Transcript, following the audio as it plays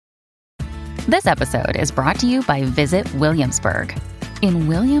This episode is brought to you by Visit Williamsburg. In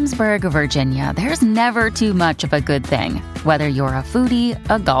Williamsburg, Virginia, there's never too much of a good thing. Whether you're a foodie,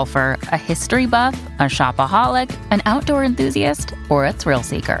 a golfer, a history buff, a shopaholic, an outdoor enthusiast, or a thrill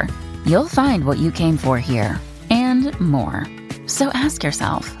seeker, you'll find what you came for here and more. So ask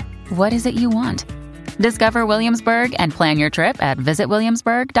yourself, what is it you want? Discover Williamsburg and plan your trip at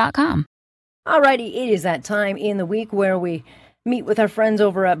visitwilliamsburg.com. Alrighty, it is that time in the week where we meet with our friends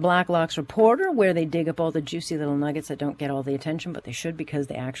over at Blacklock's Reporter, where they dig up all the juicy little nuggets that don't get all the attention, but they should because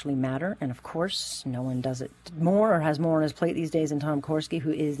they actually matter. And of course, no one does it more or has more on his plate these days than Tom Korski, who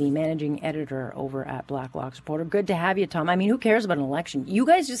is the managing editor over at Blacklock's Reporter. Good to have you, Tom. I mean, who cares about an election? You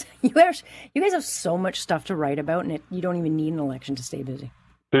guys have so much stuff to write about, and you don't even need an election to stay busy.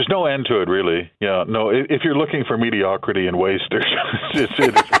 There's no end to it, really. Yeah, no. If you're looking for mediocrity and waste, it's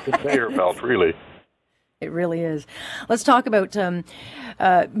a conveyor belt, really. It really is. Let's talk about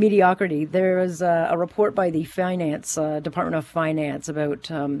mediocrity. There was a report by the Department of Finance about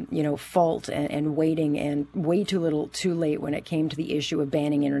fault and waiting and way too little, too late when it came to the issue of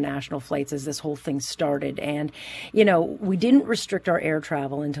banning international flights as this whole thing started. And we didn't restrict our air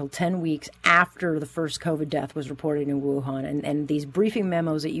travel until 10 weeks after the first COVID death was reported in Wuhan. And these briefing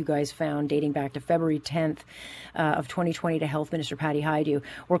memos that you guys found dating back to February 10th of 2020 to Health Minister Patty Hajdu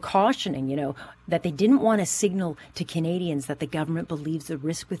were cautioning, that they didn't want to signal to Canadians that the government believes the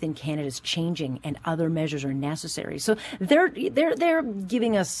risk within Canada is changing and other measures are necessary. So they're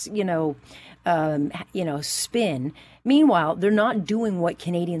giving us, spin. Meanwhile, they're not doing what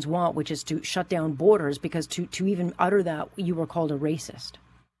Canadians want, which is to shut down borders, because to even utter that, you were called a racist.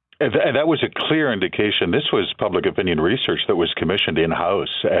 And that was a clear indication. This was public opinion research that was commissioned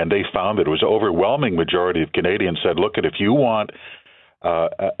in-house, and they found that it was overwhelming majority of Canadians said, look, if you want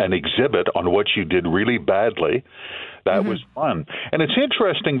an exhibit on what you did really badly, that was fun. And it's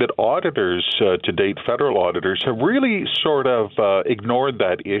interesting that auditors, to date, federal auditors, have really sort of ignored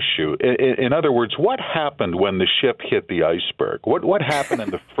that issue. In other words, what happened when the ship hit the iceberg? What happened in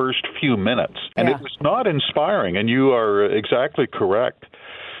the first few minutes? And it was not inspiring, and you are exactly correct.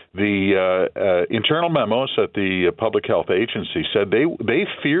 The internal memos at the Public Health Agency said they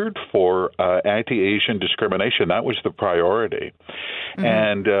feared for anti-Asian discrimination. That was the priority.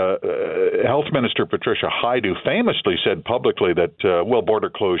 And Health Minister Patricia Hajdu famously said publicly that, border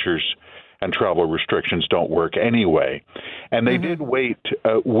closures and travel restrictions don't work anyway. And they did wait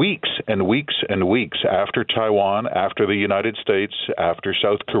weeks and weeks and weeks after Taiwan, after the United States, after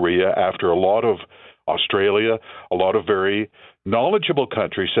South Korea, after a lot of Australia, a lot of very knowledgeable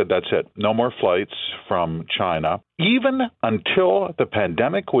countries said that's it, no more flights from China, even until the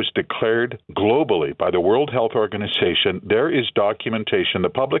pandemic was declared globally by the World Health Organization. There is documentation. The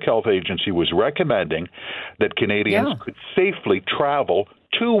Public Health Agency was recommending that Canadians could safely travel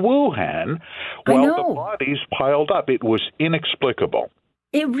to Wuhan while the bodies piled up. It was inexplicable.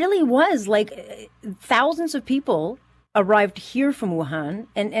 It really was. Like, thousands of people arrived here from Wuhan,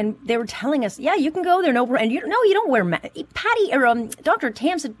 and they were telling us, you can go there, and you don't wear masks. Patty or Dr.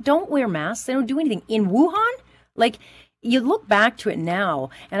 Tam said, don't wear masks. They don't do anything in Wuhan. Like, you look back to it now,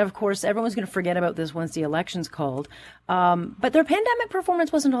 and of course, everyone's going to forget about this once the election's called. But their pandemic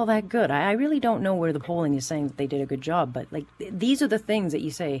performance wasn't all that good. I really don't know where the polling is saying that they did a good job, but like these are the things that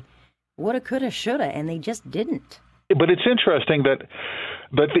you say, woulda, coulda, shoulda, and they just didn't. But it's interesting that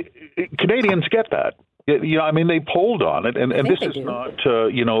the Canadians get that. They polled on it, and this is not,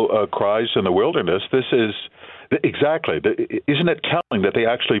 cries in the wilderness. This is exactly. Isn't it telling that they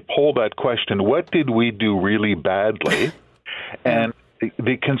actually polled that question? What did we do really badly? And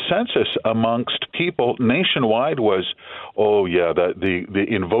the consensus amongst people nationwide was, the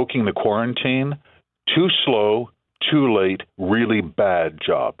invoking the quarantine, too slow, too late, really bad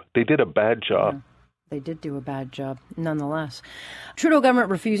job. They did a bad job. Yeah. They did do a bad job, nonetheless. Trudeau government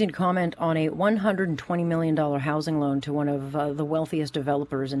refusing to comment on a $120 million housing loan to one of the wealthiest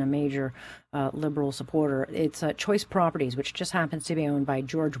developers and a major Liberal supporter. It's Choice Properties, which just happens to be owned by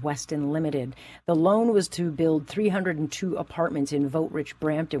George Weston Limited. The loan was to build 302 apartments in vote-rich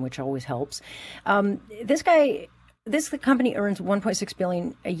Brampton, which always helps. This company earns $1.6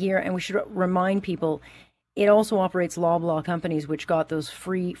 billion a year, and we should remind people, it also operates Loblaw Companies, which got those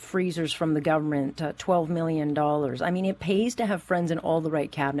free freezers from the government, $12 million. I mean, it pays to have friends in all the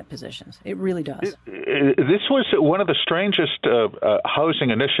right cabinet positions. It really does. This was one of the strangest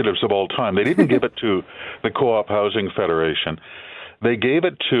housing initiatives of all time. They didn't give it to the Co-op Housing Federation. They gave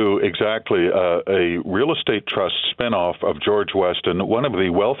it to exactly a real estate trust spinoff of George Weston, one of the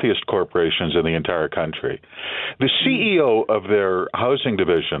wealthiest corporations in the entire country. The CEO of their housing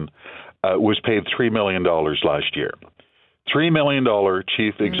division was paid $3 million last year. $3 million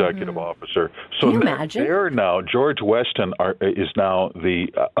chief executive officer. So can you imagine? They're now, George Weston is now the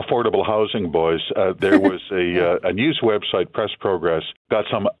affordable housing boys. There was a news website, Press Progress, got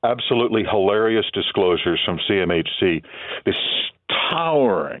some absolutely hilarious disclosures from CMHC. This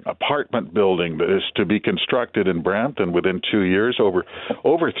towering apartment building that is to be constructed in Brampton within 2 years,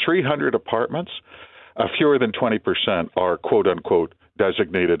 over 300 apartments. Fewer than 20% are, quote unquote,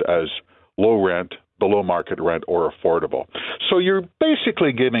 designated as low rent, below market rent, or affordable. So you're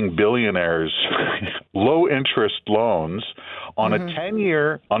basically giving billionaires low interest loans on a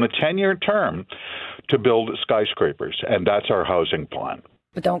 10-year term to build skyscrapers, and that's our housing plan.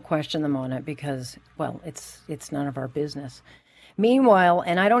 But don't question them on it because, well, it's none of our business. Meanwhile,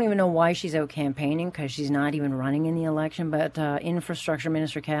 and I don't even know why she's out campaigning because she's not even running in the election, but Infrastructure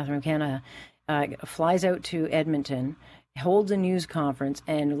Minister Catherine McKenna flies out to Edmonton, holds a news conference,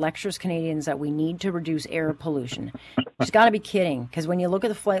 and lectures Canadians that we need to reduce air pollution. She's got to be kidding, because when you look at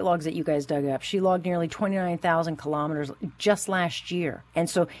the flight logs that you guys dug up, she logged nearly 29,000 kilometers just last year. And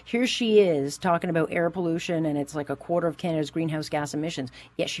so here she is talking about air pollution, and it's like a quarter of Canada's greenhouse gas emissions.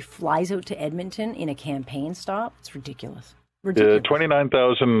 Yet she flies out to Edmonton in a campaign stop. It's ridiculous.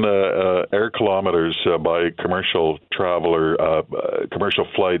 29,000 air kilometers by commercial commercial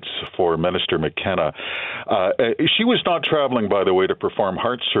flights for Minister McKenna. She was not traveling, by the way, to perform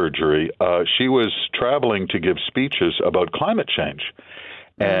heart surgery. She was traveling to give speeches about climate change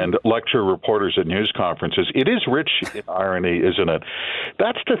and lecture reporters at news conferences. It is rich in irony, isn't it?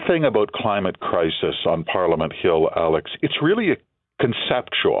 That's the thing about climate crisis on Parliament Hill, Alex. It's really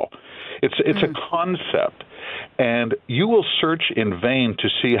conceptual. It's a concept. And you will search in vain to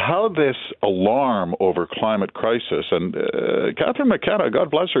see how this alarm over climate crisis, and Catherine McKenna,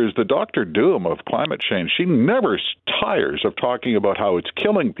 God bless her, is the Dr. Doom of climate change. She never tires of talking about how it's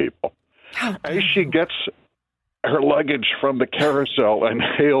killing people. As she gets her luggage from the carousel and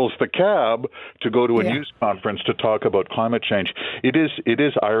hails the cab to go to a news conference to talk about climate change, it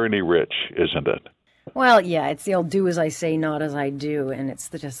is irony rich, isn't it? Well, yeah, it's the old do as I say, not as I do, and it's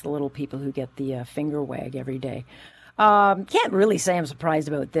just the little people who get the finger wag every day. Can't really say I'm surprised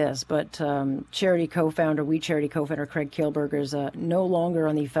about this, but Charity co-founder Craig Kielburger is no longer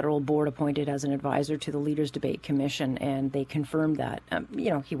on the federal board appointed as an advisor to the Leaders Debate Commission, and they confirmed that.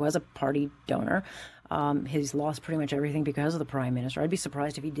 He was a party donor. He's lost pretty much everything because of the Prime Minister. I'd be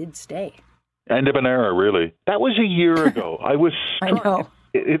surprised if he did stay. End of an era, really. That was a year ago. I was. I know.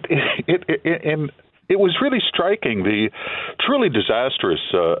 It was really striking, the truly disastrous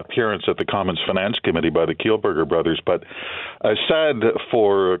appearance at the Commons Finance Committee by the Kielburger brothers. But sad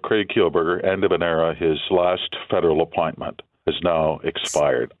for Craig Kielburger, end of an era, his last federal appointment has now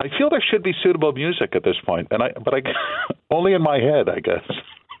expired. I feel there should be suitable music at this point, but only in my head, I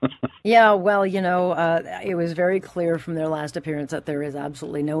guess. Yeah, well, it was very clear from their last appearance that there is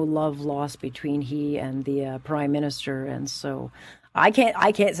absolutely no love lost between he and the Prime Minister, and so I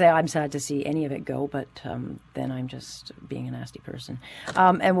can't say I'm sad to see any of it go, but then I'm just being a nasty person.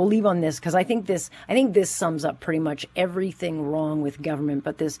 And we'll leave on this because I think this sums up pretty much everything wrong with government.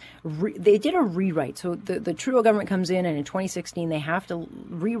 But they did a rewrite. So the Trudeau government comes in, and in 2016 they have to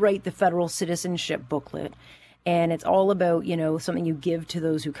rewrite the federal citizenship booklet. And it's all about, something you give to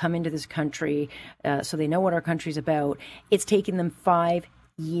those who come into this country so they know what our country's about. It's taken them 5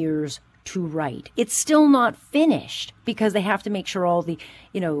 years to write. It's still not finished because they have to make sure all the,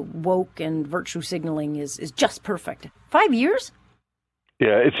 woke and virtue signaling is just perfect. 5 years?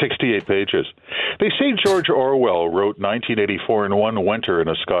 Yeah, it's 68 pages. They say George Orwell wrote 1984 in one winter in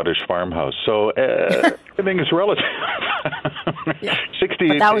a Scottish farmhouse. So everything is relative. Yeah. 68.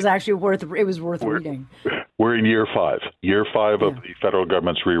 But that was actually worth reading. We're in year 5 of the federal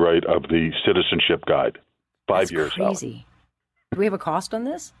government's rewrite of the Citizenship Guide. 5 years out. Crazy. Do we have a cost on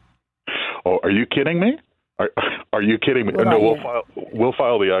this? Oh, are you kidding me? Are you kidding me? No, we'll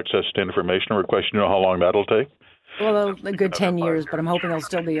file the access to information request. You know how long that'll take? Well, a good 10 years, but I'm hoping they'll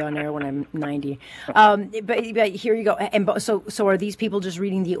still be on air when I'm 90. But here you go. And so are these people just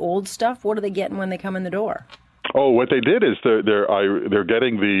reading the old stuff? What are they getting when they come in the door? Oh, what they did is they're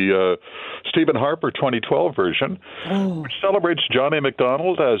getting the Stephen Harper 2012 version, which celebrates John A.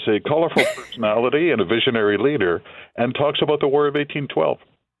 Macdonald as a colorful personality and a visionary leader, and talks about the War of 1812.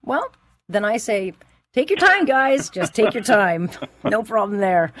 Well, then I say, take your time, guys. Just take your time. No problem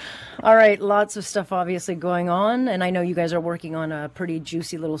there. All right. Lots of stuff obviously going on. And I know you guys are working on a pretty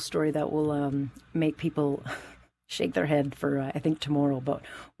juicy little story that will make people shake their head for, I think, tomorrow. But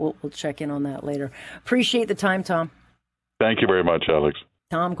we'll check in on that later. Appreciate the time, Tom. Thank you very much, Alex.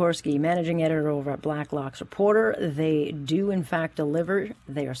 Tom Korski, managing editor over at Blacklock's Reporter. They do, in fact, deliver.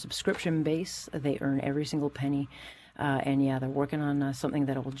 They are subscription-based. They earn every single penny. And yeah, they're working on something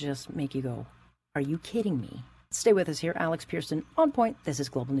that will just make you go, are you kidding me? Stay with us here. Alex Pearson on point. This is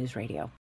Global News Radio.